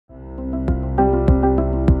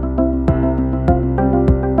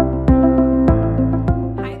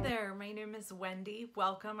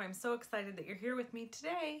welcome. I'm so excited that you're here with me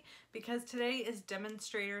today because today is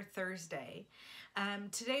Demonstrator Thursday.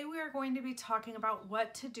 Today we are going to be talking about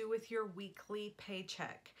what to do with your weekly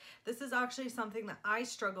paycheck. This is actually something that I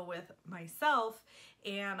struggle with myself,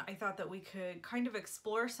 and I thought that we could kind of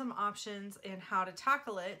explore some options in how to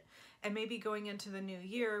tackle it, and maybe going into the new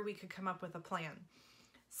year we could come up with a plan.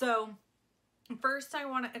 So first, I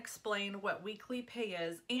want to explain what weekly pay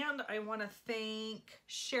is, and I want to thank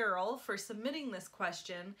Cheryl for submitting this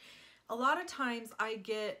question. A lot of times I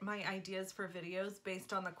get my ideas for videos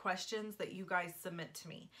based on the questions that you guys submit to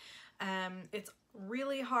me. It's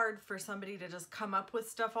really hard for somebody to just come up with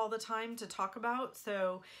stuff all the time to talk about.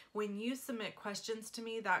 So when you submit questions to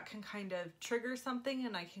me, that can kind of trigger something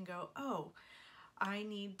and I can go, oh, I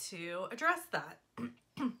need to address that.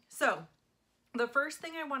 So the first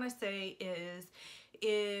thing I want to say is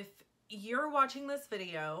if you're watching this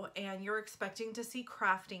video and you're expecting to see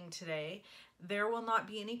crafting today, there will not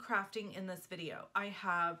be any crafting in this video. I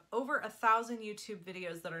have over 1,000 YouTube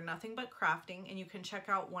videos that are nothing but crafting, and you can check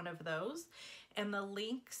out one of those. And the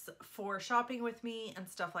links for shopping with me and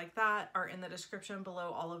stuff like that are in the description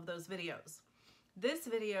below all of those videos. This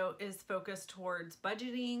video is focused towards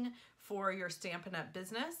budgeting for your Stampin' Up!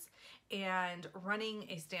 Business and running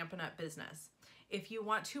a Stampin' Up! Business. If you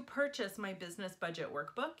want to purchase my business budget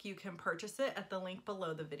workbook, you can purchase it at the link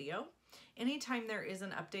below the video. Anytime there is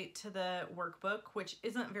an update to the workbook, which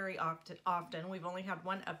isn't very often, we've only had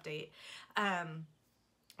one update,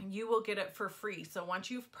 you will get it for free. So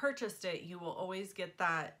once you've purchased it, you will always get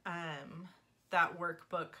that, that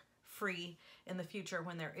workbook free in the future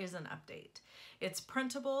when there is an update. It's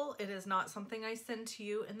printable. It is not something I send to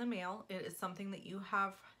you in the mail. It is something that you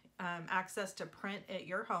have access to print at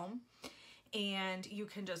your home. And you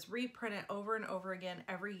can just reprint it over and over again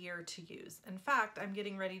every year to use. In fact, I'm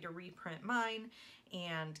getting ready to reprint mine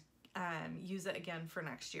and use it again for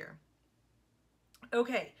next year.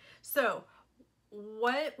 Okay, so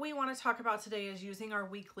what we want to talk about today is using our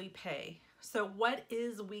weekly pay. So what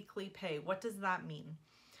is weekly pay? What does that mean?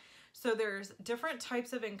 So there's different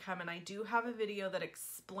types of income, and I do have a video that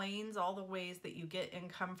explains all the ways that you get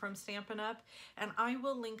income from Stampin' Up! And I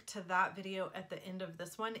will link to that video at the end of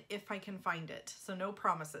this one if I can find it. So no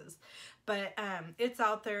promises, but it's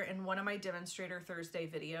out there in one of my Demonstrator Thursday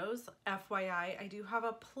videos. FYI, I do have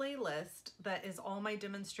a playlist that is all my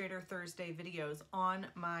Demonstrator Thursday videos on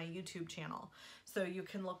my YouTube channel. So you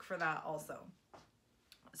can look for that also.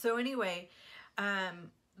 So anyway,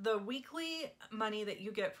 the weekly money that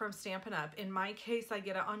you get from Stampin' Up!, in my case, I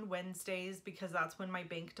get it on Wednesdays because that's when my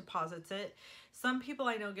bank deposits it. Some people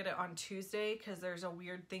I know get it on Tuesday because there's a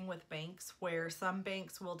weird thing with banks where some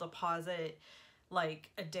banks will deposit like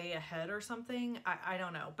a day ahead or something. I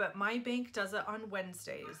don't know, but my bank does it on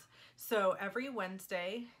Wednesdays. So every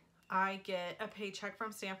Wednesday, I get a paycheck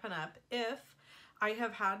from Stampin' Up! If I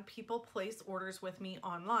have had people place orders with me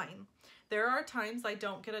online. There are times I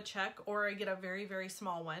don't get a check or I get a very, very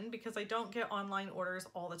small one because I don't get online orders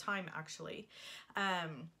all the time, actually.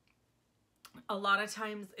 A lot of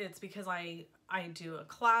times it's because I do a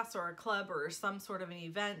class or a club or some sort of an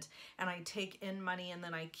event and I take in money and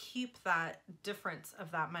then I keep that difference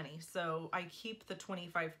of that money. So I keep the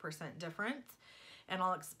 25% difference, and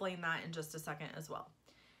I'll explain that in just a second as well.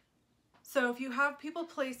 So if you have people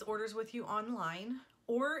place orders with you online,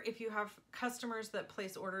 or if you have customers that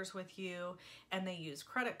place orders with you and they use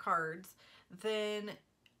credit cards, then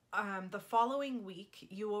the following week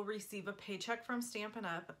you will receive a paycheck from Stampin'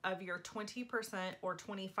 Up! Of your 20% or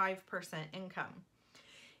 25% income.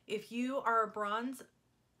 If you are a bronze,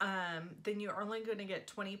 then you're only going to get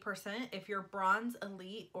 20%. If you're bronze,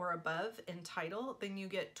 elite, or above in title, then you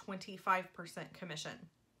get 25% commission.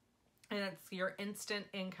 And it's your instant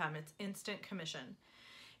income. It's instant commission.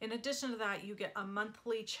 In addition to that, you get a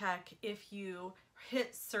monthly check if you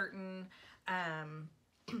hit certain,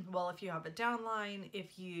 well, if you have a downline,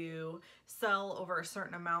 if you sell over a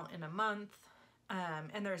certain amount in a month,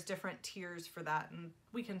 and there's different tiers for that, and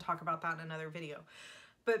we can talk about that in another video.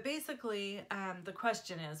 But basically, the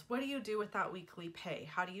question is, what do you do with that weekly pay?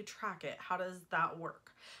 How do you track it? How does that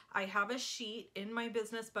work? I have a sheet in my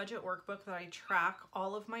business budget workbook that I track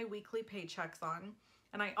all of my weekly paychecks on.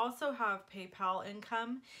 And I also have PayPal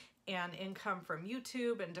income and income from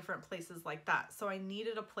YouTube and different places like that. So I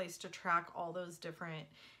needed a place to track all those different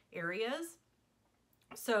areas.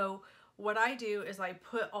 So what I do is I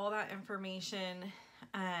put all that information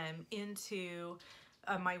into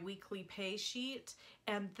my weekly pay sheet,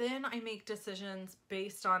 and then I make decisions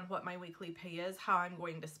based on what my weekly pay is, how I'm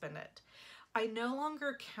going to spend it. I no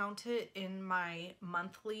longer count it in my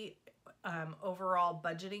monthly overall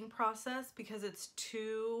budgeting process because it's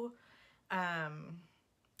too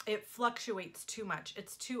it fluctuates too much.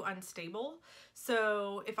 It's too unstable.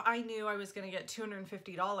 So if I knew I was going to get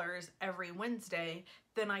 $250 every Wednesday,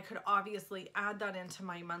 then I could obviously add that into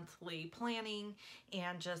my monthly planning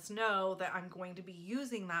and just know that I'm going to be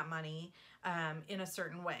using that money in a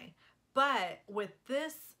certain way. But with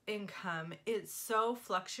this income, it so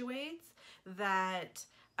fluctuates that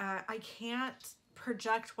I can't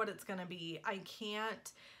project what it's going to be. I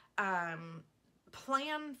can't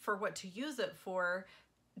plan for what to use it for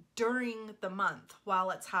during the month while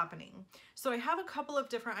it's happening. So I have a couple of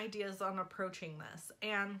different ideas on approaching this,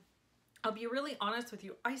 and I'll be really honest with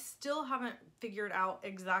you, I still haven't figured out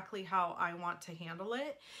exactly how I want to handle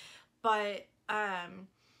it, but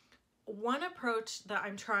one approach that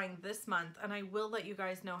I'm trying this month, and I will let you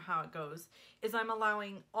guys know how it goes, is I'm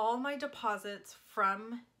allowing all my deposits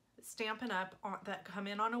from Stampin' Up! That come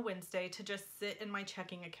in on a Wednesday to just sit in my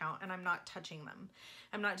checking account, and I'm not touching them.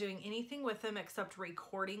 I'm not doing anything with them except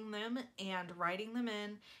recording them and writing them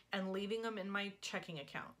in and leaving them in my checking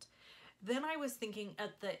account. Then I was thinking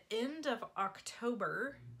at the end of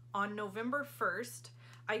October, on November 1st,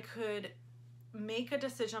 I could make a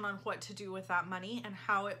decision on what to do with that money and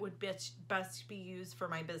how it would best be used for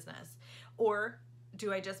my business. Or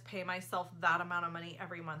do I just pay myself that amount of money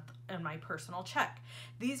every month in my personal check?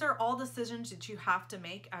 These are all decisions that you have to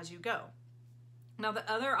make as you go. Now, the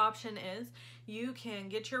other option is you can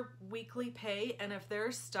get your weekly pay, and if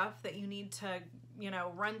there's stuff that you need to,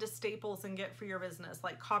 run to Staples and get for your business,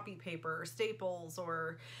 like copy paper or Staples,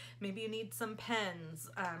 or maybe you need some pens,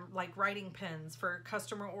 like writing pens for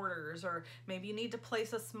customer orders, or maybe you need to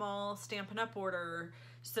place a small Stampin' Up! Order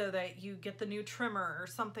so that you get the new trimmer or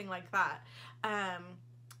something like that.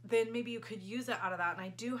 Then maybe you could use it out of that. And I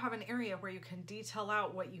do have an area where you can detail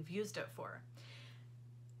out what you've used it for.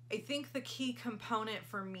 I think the key component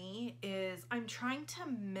for me is I'm trying to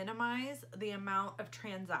minimize the amount of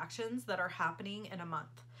transactions that are happening in a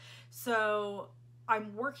month. So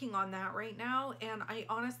I'm working on that right now, and I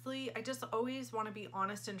just always want to be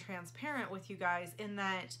honest and transparent with you guys in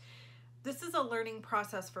that this is a learning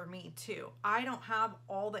process for me too. I don't have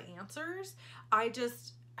all the answers. I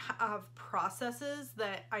just have processes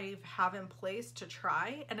that I have in place to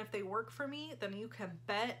try, and if they work for me, then you can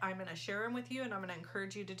bet I'm going to share them with you, and I'm going to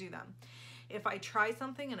encourage you to do them. If I try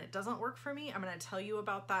something and it doesn't work for me, I'm going to tell you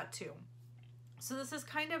about that too. So this is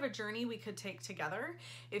kind of a journey we could take together.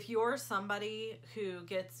 If you're somebody who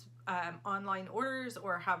gets online orders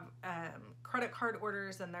or have credit card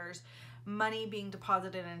orders and there's money being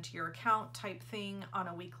deposited into your account type thing on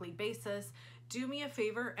a weekly basis, do me a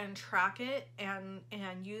favor and track it and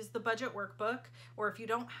use the budget workbook, or if you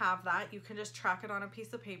don't have that, you can just track it on a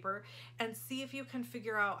piece of paper and see if you can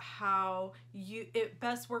figure out how it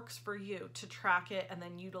best works for you to track it and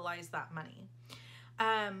then utilize that money.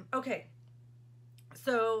 Okay,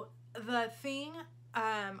 so the thing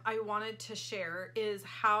I wanted to share is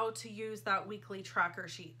how to use that weekly tracker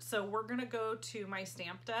sheet. So we're gonna go to my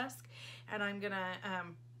stamp desk, and I'm gonna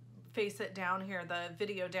face it down here, the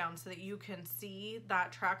video down, so that you can see that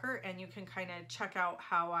tracker and you can kind of check out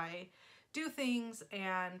how I do things,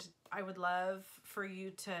 and I would love for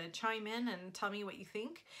you to chime in and tell me what you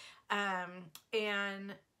think.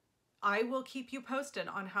 And I will keep you posted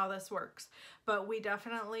on how this works, but we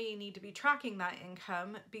definitely need to be tracking that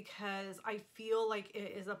income because I feel like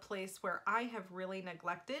it is a place where I have really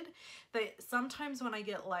neglected that. Sometimes when I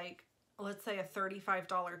get, like, let's say a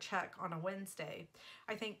 $35 check on a Wednesday,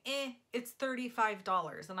 I think, it's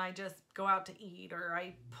 $35, and I just go out to eat, or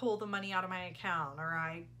I pull the money out of my account, or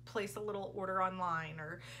I place a little order online,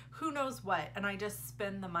 or who knows what, and I just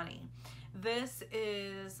spend the money. This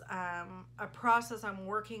is a process I'm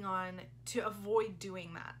working on to avoid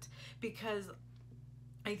doing that, because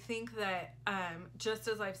I think that just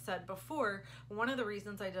as I've said before, one of the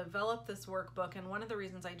reasons I developed this workbook and one of the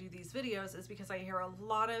reasons I do these videos is because I hear a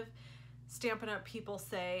lot of Stampin' Up! People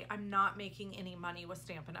say, I'm not making any money with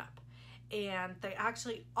Stampin' Up! And they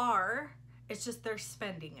actually are, it's just they're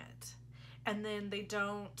spending it. And then they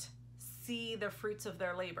don't see the fruits of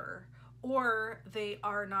their labor, or they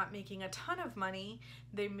are not making a ton of money.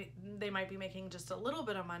 They might be making just a little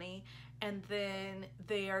bit of money, and then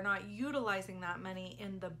they are not utilizing that money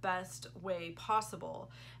in the best way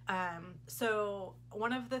possible. So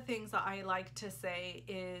one of the things that I like to say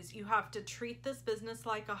is you have to treat this business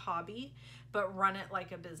like a hobby, but run it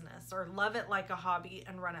like a business, or love it like a hobby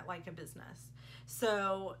and run it like a business.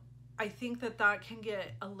 So I think that that can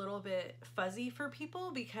get a little bit fuzzy for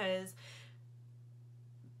people, because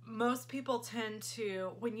most people tend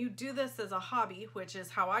to, when you do this as a hobby, which is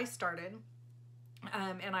how I started,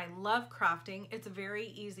 and I love crafting, it's very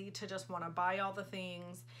easy to just want to buy all the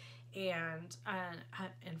things And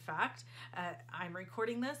in fact, I'm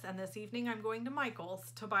recording this, and this evening I'm going to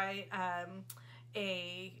Michael's to buy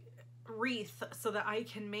a wreath so that I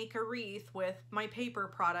can make a wreath with my paper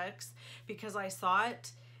products, because I saw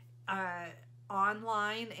it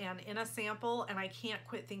online and in a sample, and I can't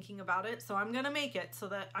quit thinking about it. So I'm gonna make it so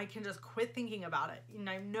that I can just quit thinking about it. And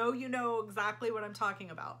I know you know exactly what I'm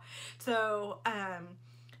talking about. So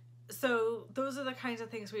so those are the kinds of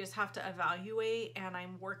things we just have to evaluate, and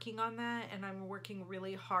I'm working on that, and I'm working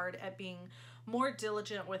really hard at being more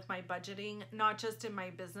diligent with my budgeting, not just in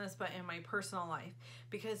my business, but in my personal life,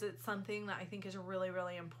 because it's something that I think is really,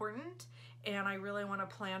 really important, and I really want to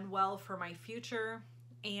plan well for my future,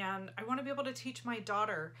 and I want to be able to teach my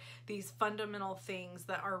daughter these fundamental things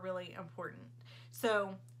that are really important.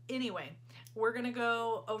 So anyway, we're going to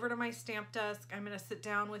go over to my stamp desk. I'm going to sit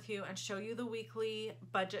down with you and show you the weekly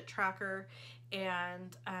budget tracker,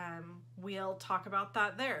 and we'll talk about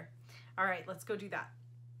that there. All right, let's go do that.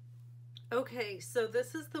 Okay, so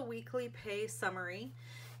this is the weekly pay summary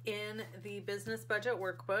in the business budget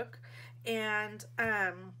workbook, and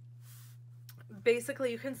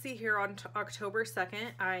basically you can see here on October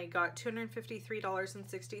 2nd, I got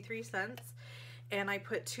 $253.63, and I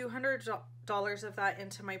put $200 of that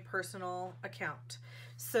into my personal account.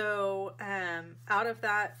 So out of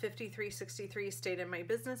that, $53.63 stayed in my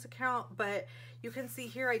business account, but you can see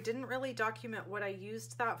here I didn't really document what I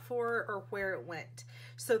used that for or where it went.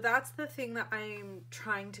 So that's the thing that I'm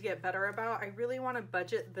trying to get better about. I really want to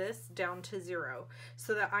budget this down to zero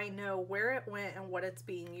so that I know where it went and what it's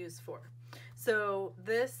being used for. So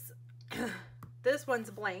this this one's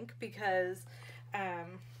blank because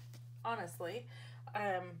honestly,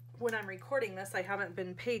 when I'm recording this, I haven't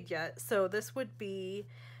been paid yet. So this would be,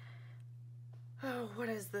 oh, what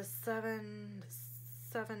is this? 7,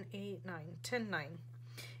 8, 9, 10, 9.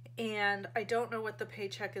 And I don't know what the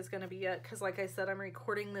paycheck is going to be yet, because like I said, I'm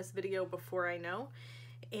recording this video before I know.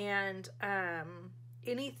 And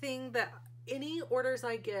any orders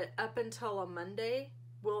I get up until a Monday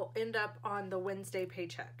will end up on the Wednesday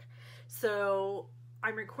paycheck. So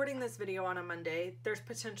I'm recording this video on a Monday. There's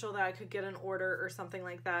potential that I could get an order or something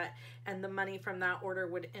like that, and the money from that order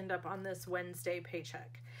would end up on this Wednesday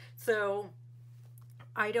paycheck. So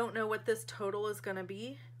I don't know what this total is going to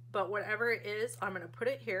be, but whatever it is, I'm going to put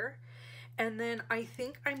it here. And then I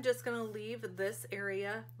think I'm just going to leave this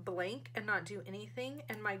area blank and not do anything.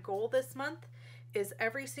 And my goal this month is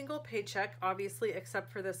every single paycheck, obviously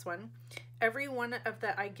except for this one, every one of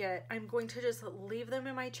that I get, I'm going to just leave them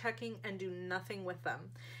in my checking and do nothing with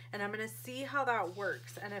them. And I'm going to see how that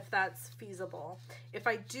works and if that's feasible. If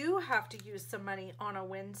I do have to use some money on a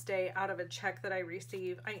Wednesday out of a check that I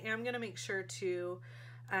receive, I am going to make sure to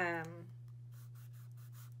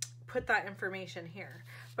put that information here.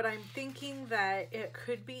 But I'm thinking that it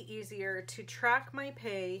could be easier to track my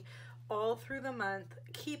pay all through the month,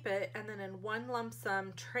 keep it, and then in one lump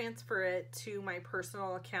sum transfer it to my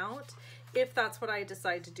personal account if that's what I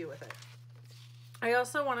decide to do with it. I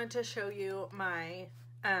also wanted to show you my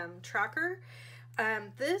tracker.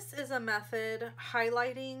 This is a method,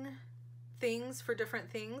 highlighting things for different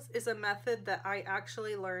things is a method that I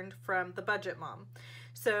actually learned from the Budget Mom.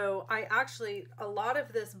 So a lot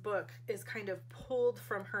of this book is kind of pulled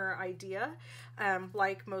from her idea.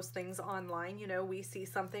 Like most things online, you know, we see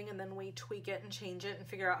something and then we tweak it and change it and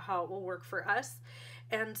figure out how it will work for us.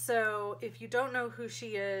 And so if you don't know who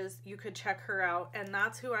she is, you could check her out. And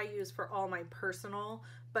that's who I use for all my personal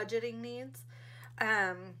budgeting needs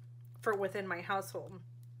for within my household.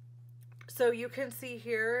 So you can see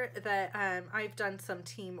here that I've done some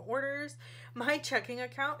team orders. My checking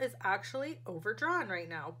account is actually overdrawn right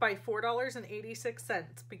now by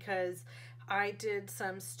 $4.86 because I did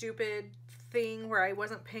some stupid thing where I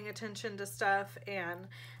wasn't paying attention to stuff, and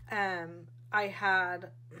I had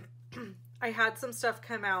some stuff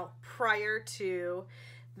come out prior to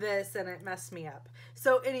this and it messed me up.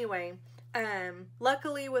 So anyway,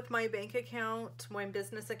 luckily with my bank account, my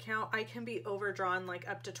business account, I can be overdrawn like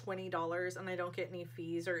up to $20 and I don't get any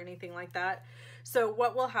fees or anything like that. So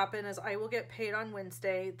what will happen is I will get paid on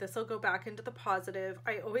Wednesday. This will go back into the positive.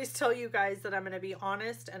 I always tell you guys that I'm going to be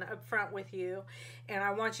honest and upfront with you, and I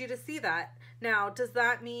want you to see that. Now, does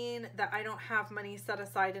that mean that I don't have money set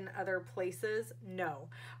aside in other places? No.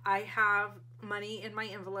 I have money in my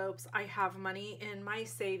envelopes. I have money in my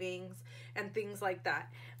savings and things like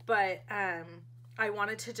that. But I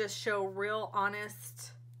wanted to just show real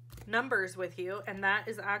honest numbers with you, and that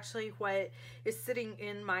is actually what is sitting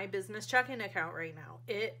in my business checking account right now.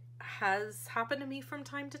 It has happened to me from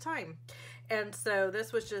time to time, and so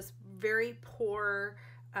this was just very poor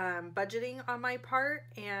budgeting on my part,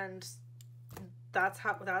 and that's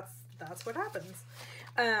that's what happens.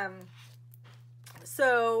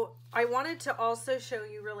 So I wanted to also show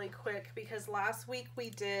you really quick, because last week we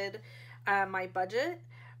did my budget.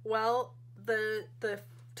 Well, the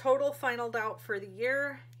total finaled out for the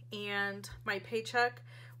year, and my paycheck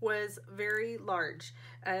was very large,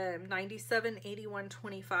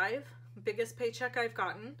 $97.81.25, biggest paycheck I've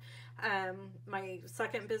gotten. My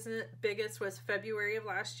second biggest was February of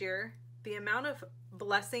last year. The amount of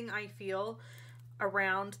blessing I feel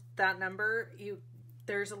around that number,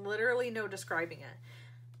 there's literally no describing it.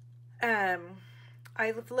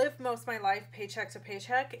 I've lived most of my life paycheck to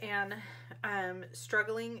paycheck and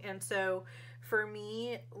struggling, and so for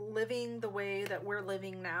me, living the way that we're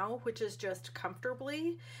living now, which is just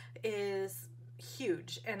comfortably, is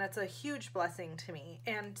huge, and it's a huge blessing to me.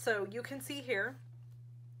 And so you can see here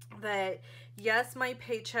that yes, my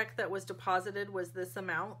paycheck that was deposited was this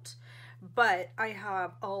amount, but I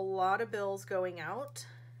have a lot of bills going out.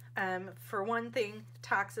 For one thing,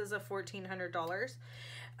 taxes of $1,400,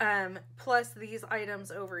 plus these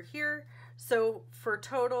items over here. So for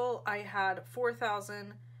total, I had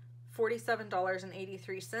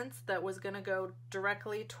 $4,047.83 that was going to go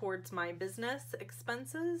directly towards my business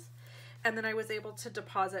expenses. And then I was able to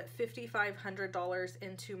deposit $5,500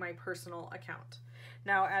 into my personal account.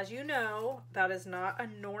 Now, as you know, that is not a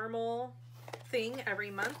normal thing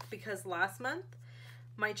every month, because last month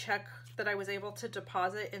my check that I was able to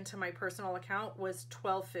deposit into my personal account was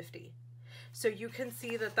 $1,250. So you can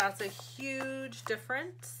see that that's a huge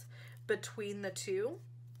difference between the two.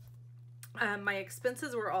 My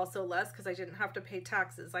expenses were also less because I didn't have to pay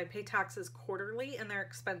taxes. I pay taxes quarterly and they're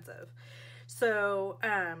expensive. So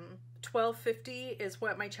 $1,250 is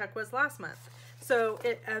what my check was last month. So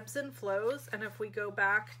it ebbs and flows. And if we go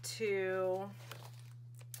back to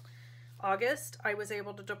August, I was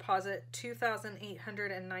able to deposit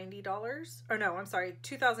 $2,890. Or no, I'm sorry,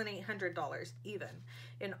 $2,800 even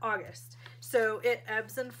in August. So it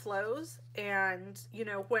ebbs and flows, and you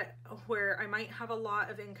know where I might have a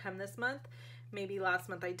lot of income this month, maybe last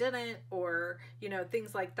month I didn't, or you know,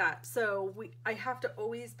 things like that. So I have to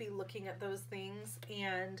always be looking at those things,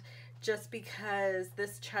 and just because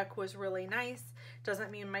this check was really nice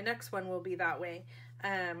doesn't mean my next one will be that way.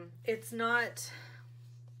 It's not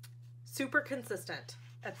super consistent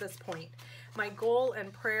at this point. My goal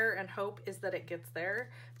and prayer and hope is that it gets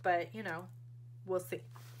there, but you know, we'll see.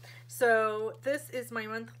 So this is my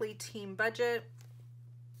monthly team budget.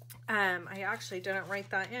 I actually didn't write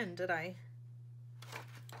that in, did I?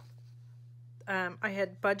 I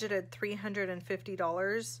had budgeted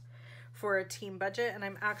 $350 for a team budget, and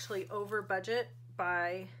I'm actually over budget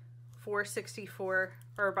by $464,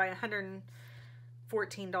 or by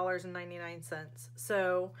 $114.99.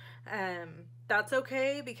 So that's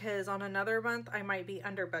okay, because on another month I might be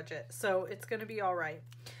under budget, so it's going to be all right.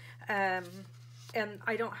 And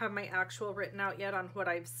I don't have my actual written out yet on what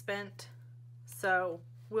I've spent, so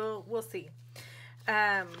we'll see.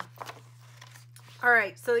 All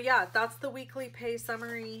right, so yeah, that's the weekly pay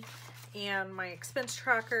summary and my expense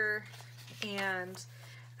tracker, and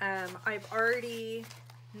I've already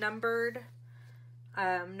numbered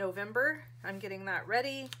November. I'm getting that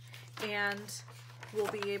ready, and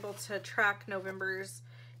we'll be able to track November's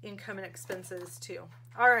income and expenses too.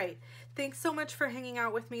 All right, thanks so much for hanging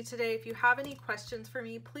out with me today. If you have any questions for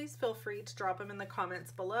me, please feel free to drop them in the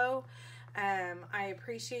comments below. I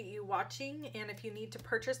appreciate you watching, and if you need to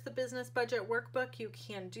purchase the business budget workbook, you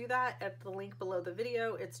can do that at the link below the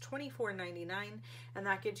video. It's $24.99, and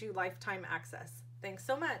that gives you lifetime access. Thanks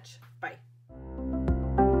so much. Bye.